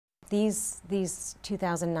These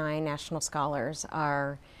 2009 National Scholars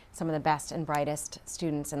are some of the best and brightest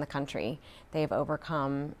students in the country. They have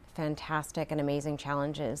overcome fantastic and amazing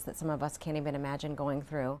challenges that some of us can't even imagine going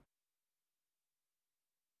through.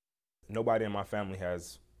 Nobody in my family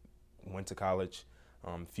has went to college.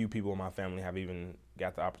 Few people in my family have even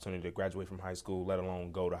got the opportunity to graduate from high school, let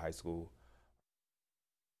alone go to high school.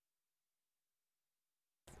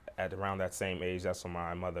 At around that same age, that's when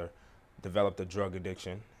my mother developed a drug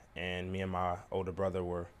addiction, and me and my older brother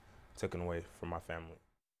were taken away from my family.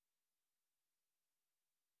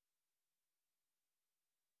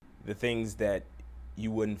 The things that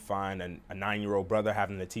you wouldn't find a 9-year-old brother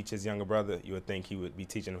having to teach his younger brother, you would think he would be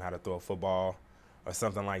teaching him how to throw a football or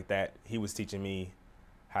something like that. He was teaching me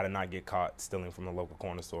how to not get caught stealing from the local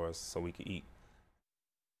corner stores so we could eat.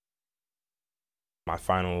 My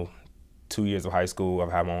final 2 years of high school,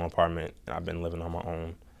 I've had my own apartment, and I've been living on my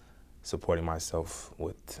own, supporting myself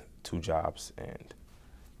with 2 jobs, and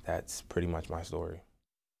that's pretty much my story.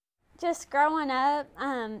 Just growing up,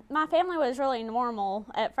 my family was really normal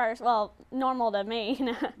at first. Well, normal to me, you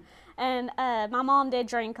know. And my mom did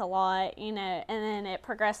drink a lot, you know, and then it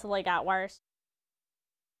progressively got worse.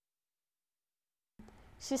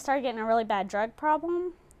 She started getting a really bad drug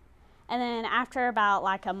problem, and then after about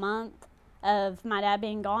like a month of my dad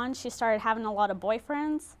being gone, she started having a lot of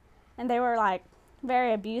boyfriends, and they were like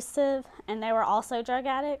very abusive, and they were also drug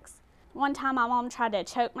addicts. One time my mom tried to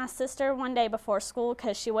choke my sister one day before school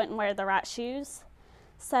because she wouldn't wear the right shoes.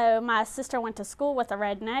 So my sister went to school with a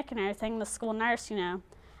red neck and everything. The school nurse, you know,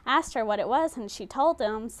 asked her what it was, and she told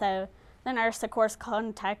them. So the nurse, of course,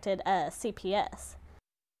 contacted CPS.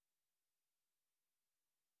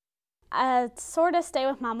 I sort of stayed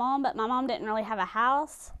with my mom, but my mom didn't really have a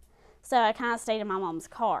house, so I kind of stayed in my mom's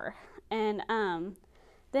car. And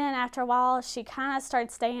then after a while, she kind of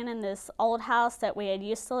started staying in this old house that we had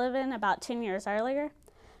used to live in about 10 years earlier,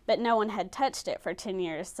 but no one had touched it for 10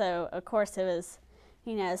 years. So of course it was,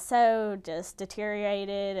 you know, so just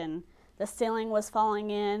deteriorated, and the ceiling was falling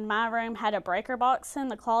in. My room had a breaker box in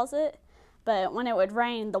the closet, but when it would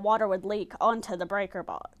rain, the water would leak onto the breaker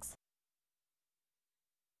box.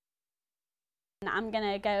 I'm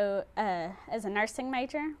gonna go as a nursing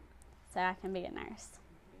major, so I can be a nurse.